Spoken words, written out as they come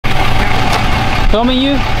Filming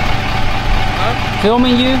you? Huh?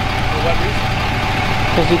 Filming you? For what reason?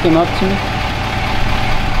 Because you came up to me.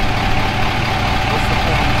 What's the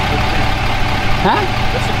point of the camera? Huh?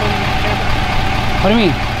 What's the point of the camera? What do you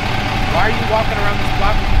mean? Why are you walking around this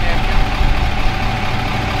block with your damn camera?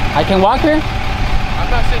 I can walk here?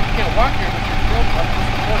 I'm not saying you can't walk here, but you're filming. What's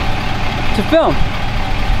the point? To film.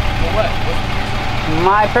 For what? What's the reason?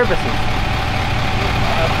 My purposes.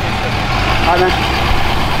 Alright, man.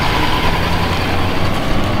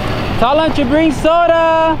 Tell him to bring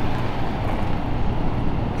soda.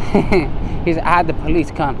 He's, I had the police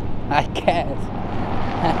come. I guess.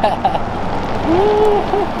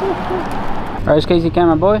 Alright, it's Casey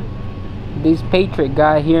Camera Boy. This Patriot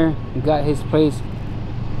guy here got his place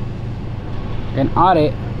in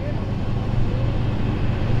Audit.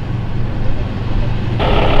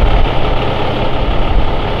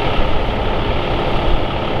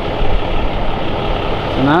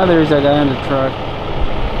 So now there's a guy in the truck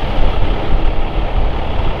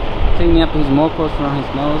cleaning up his mocos from his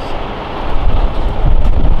nose.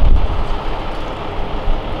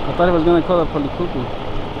 I thought he was gonna call a policucu.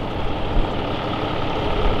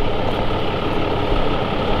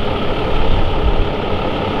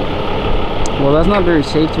 Well, that's not very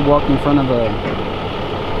safe to walk in front of a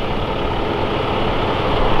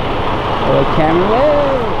camera.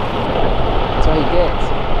 That's what he gets.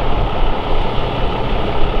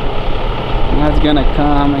 Now he's gonna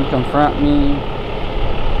come and confront me.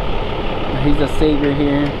 He's the savior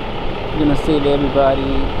here. He's gonna save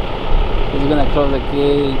everybody. He's gonna close the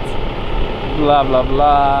gates. Blah blah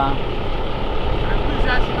blah. Please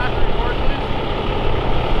ask you not to record this.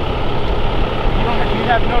 You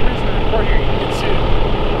have no reason to record here. You can get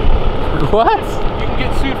sued. What? You can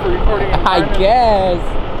get sued for recording. I guess.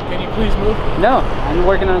 Can you please move? No, I'm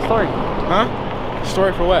working on a story. Huh?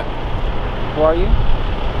 Story for what? Who are you?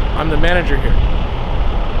 I'm the manager here.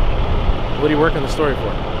 What are you working the story for?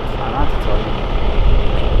 I don't have to tell you.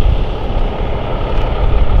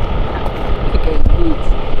 Look at his boots.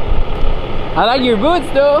 I like your boots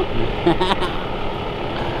though.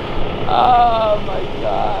 Oh my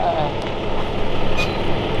god.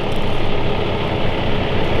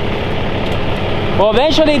 Well,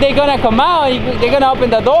 eventually they're gonna come out. They're gonna open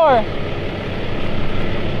the door.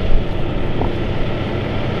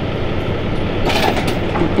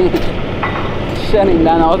 Shutting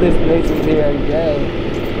down all these places here, I guess.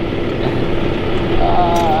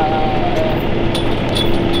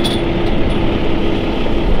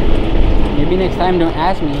 Maybe next time don't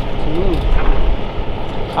ask me to move.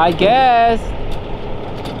 I guess.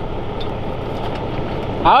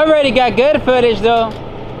 I already got good footage though.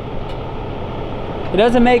 It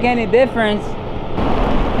doesn't make any difference.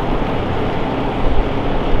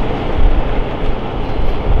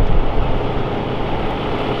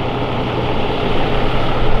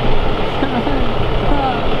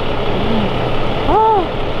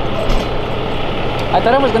 I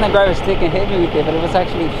thought I was gonna grab a stick and hit me with it, but it was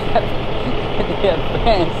actually the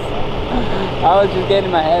fence. I was just getting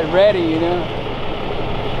my head ready, you know.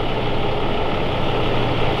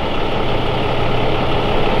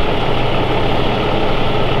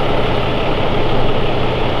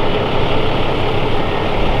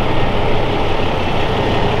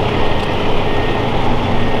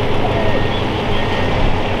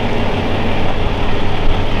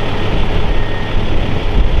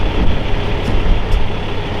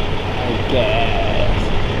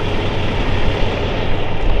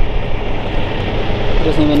 He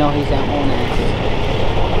doesn't even know he's that own ass.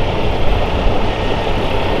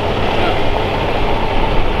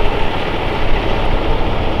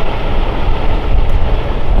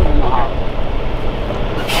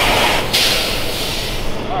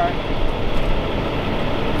 Alright.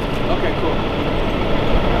 Okay, cool.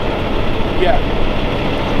 Yeah.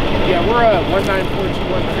 Yeah, we're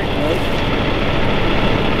 19421 Road.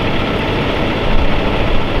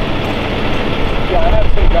 Yeah, I have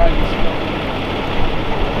some guys.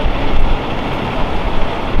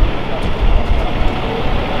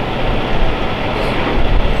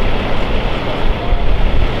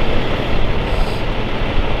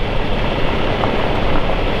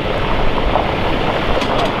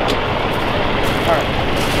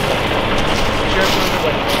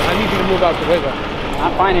 Move out the way, though.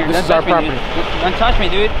 I'm fine here. This is our property. Don't touch me,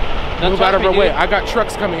 dude. Move out of our way. I got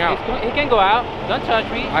trucks coming out. He can go out. Don't touch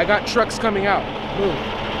me. I got trucks coming out. Move.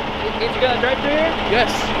 Is he gonna drive through here?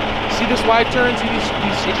 Yes. See this wide turn? See these?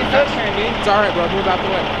 It's a turn, dude. It's alright, bro. Move out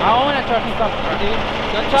the way. I don't wanna touch you, dude.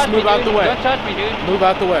 Don't touch me, move out the way. Don't touch me, dude. Move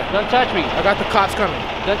out the way. Don't touch me. I got the cops coming.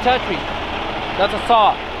 Don't touch me. That's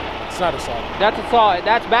assault. It's not assault. That's assault.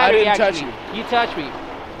 That's battery. I didn't touch you. You touched me.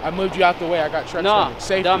 I moved you out the way. I got trucks. No,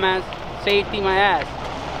 safety. dumbass. Safety my ass.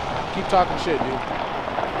 Keep talking shit, dude.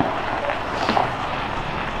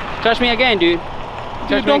 Touch me again, dude.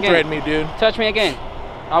 Dude, don't threaten me, dude. Touch me again.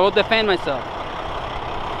 I will defend myself.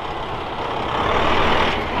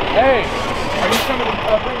 Hey, are you coming to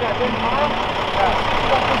bring that thing tomorrow? Yeah.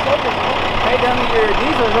 Hey, dummy, your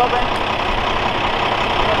diesel's open.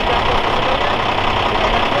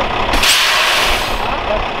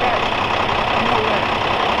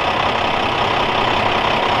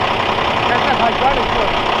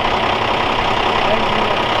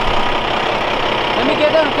 Let me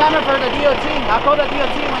get on camera for the DOT. I'll call the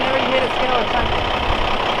DOT whenever you hit a scale or something.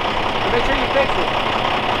 And make sure you fix it.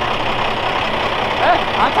 Hey,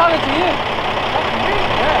 I'm talking to you.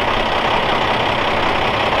 Yeah.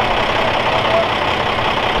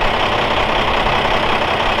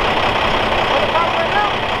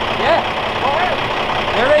 Yeah.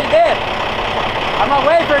 They're already dead. I'm gonna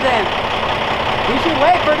wait for them. You should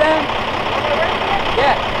wait for them.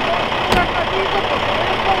 Yeah.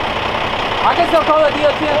 I can still call the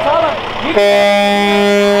DOT and tell them.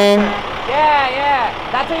 Yeah.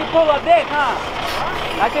 That's how you pull a dick, huh?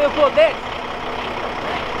 That's how you pull dicks.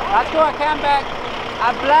 Let's go and come back.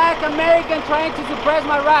 A black American trying to suppress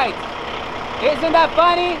my rights. Isn't that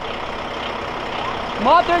funny?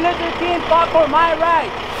 Martin Luther King fought for my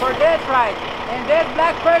rights, for this right. And this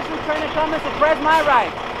black person trying to come and suppress my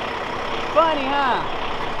rights. Funny, huh?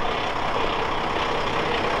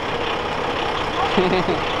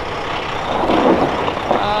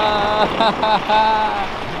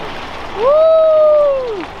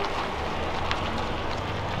 Woo!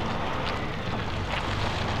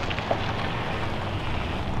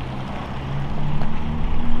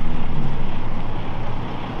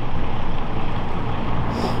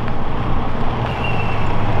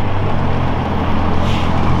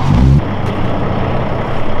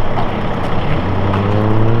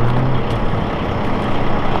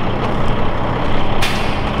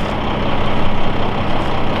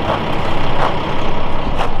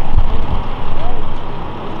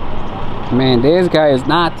 Man, this guy is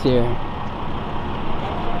not here.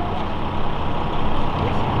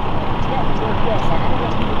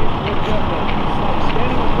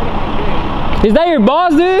 Is that your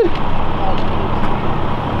boss, dude?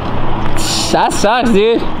 That sucks,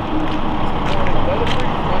 dude.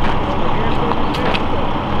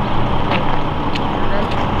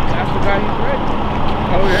 That's the guy you threatened.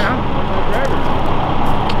 Oh yeah?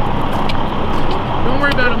 Don't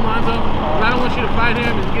worry about him, Lonzo. I don't want you to fight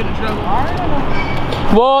him and get in trouble.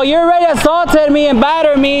 Well, you already assaulted me and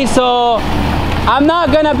battered me, so I'm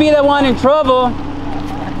not gonna be the one in trouble.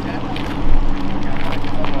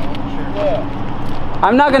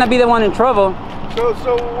 I'm not gonna be the one in trouble.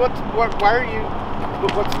 So why are you,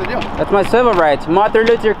 what's the deal? That's my civil rights. Martin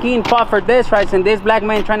Luther King fought for this rights, and this black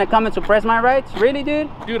man trying to come and suppress my rights? Really, dude?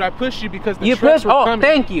 Dude, I pushed you because the you trucks pushed. were Oh, coming.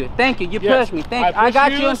 thank you. You Yes. pushed me. I got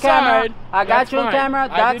pushed you on aside. camera. I got That's you on fine. camera. I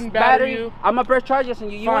That's didn't batter you. I'm gonna press charges on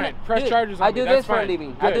you. Fine. Press charges on I me. do That's this for a fine.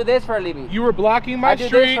 living. Good. I do this for a living. You were blocking my I do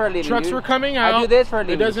street. this for a living, Trucks dude. were coming out. I do this for a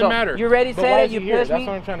living. It doesn't So, matter. You ready to But say why that? is he You here? pushed me. That's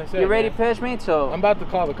what I'm trying to say. You ready to man. push me? So I'm about to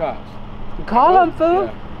call the cops. call them, fool.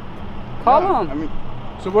 Yeah. Call I them. mean,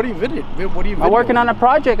 so what do you video? What do you? I'm working on a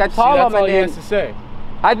project. I See, told that's him, all and he then has to say.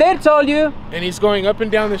 I did tell you. And he's going up and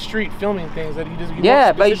down the street filming things that he doesn't.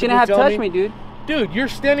 Yeah, but you shouldn't have touched me, dude. Dude, you're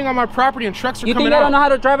standing on my property and trucks are You coming think I out. don't know how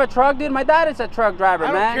to drive a truck, dude? My dad is a truck driver,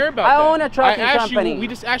 I man. don't care about I that. own a trucking company. We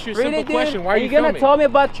just asked you a Really, simple dude? question. Why are you gonna filming? tell me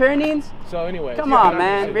about turnings? So anyway. Come on,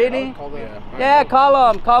 man. Really? Yeah, Yeah,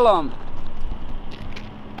 call him. Call him.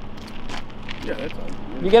 Yeah, that's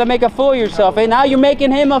all. You gotta make a fool of yourself, and now you're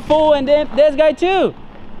making him a fool, and then this guy too.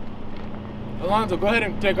 Alonzo, go ahead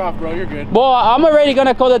and take off, bro. You're good. Well, I'm already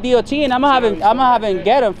gonna call the DOT, and I'm gonna have him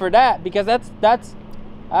get him for that, because that's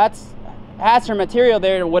hazard material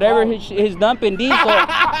there. Whatever he's dumping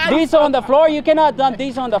diesel on the floor. You cannot dump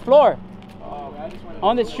diesel on the floor.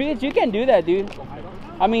 On the streets, you can do that, dude.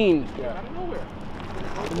 I mean,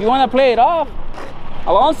 if you want to play it off,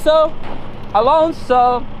 Alonso.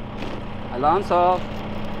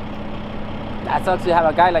 That sucks to have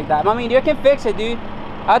a guy like that. I mean, you can fix it, dude.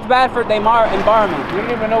 That's bad for the environment. You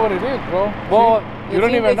don't even know what it is, bro. Well, you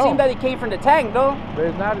don't even know. It seemed that it came from the tank, though. But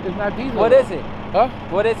it's not diesel. What is it? Huh?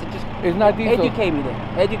 What is it? Just It's not diesel. educate me then.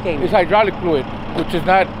 Educate me. It's hydraulic fluid, which is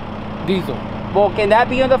not diesel. Well, can that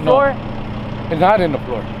be on the floor? It's not in the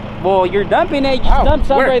floor. Well, you're dumping it. You just How? dumped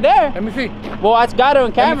some Where? right there. Let me see. Well, I got it on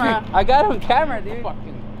me camera. see. I got it on camera, dude.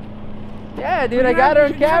 Fucking. Yeah, dude, I got it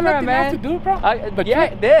on camera, man. To do, bro? But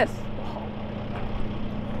yeah, you- this.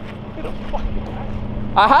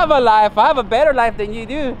 I have a life. I have a better life than you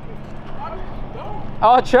do.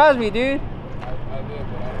 Oh, trust me, dude. I did,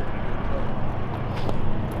 but I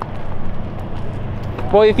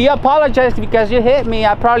don't Well, if you apologize because you hit me,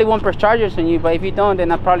 I probably won't press charges on you. But if you don't,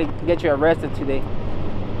 then I'll probably get you arrested today.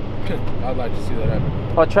 I'd like to see that happen.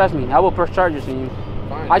 Oh, trust me, I will press charges on you.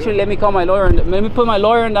 Fine. Actually, let me call my lawyer. Let me put my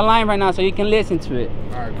lawyer on the line right now so you can listen to it.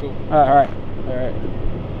 Alright, cool. All right.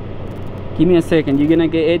 Give me a second. You're gonna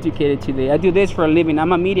get educated today. I do this for a living.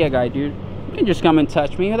 I'm a media guy, dude. You can just come and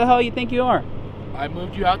touch me. Who the hell you think you are? I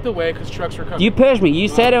moved you out the way because trucks were coming. You pushed me. You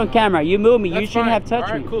said it on camera. You moved me. That's You shouldn't fine. have touched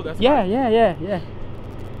All right, me. cool. That's yeah, fine. yeah.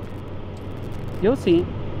 You'll see.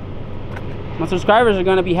 My subscribers are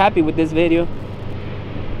gonna be happy with this video.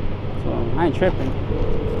 So I ain't tripping.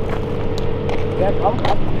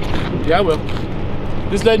 Yeah, I will.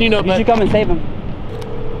 Just letting you know, You man. should come and save him.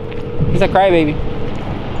 He's a crybaby.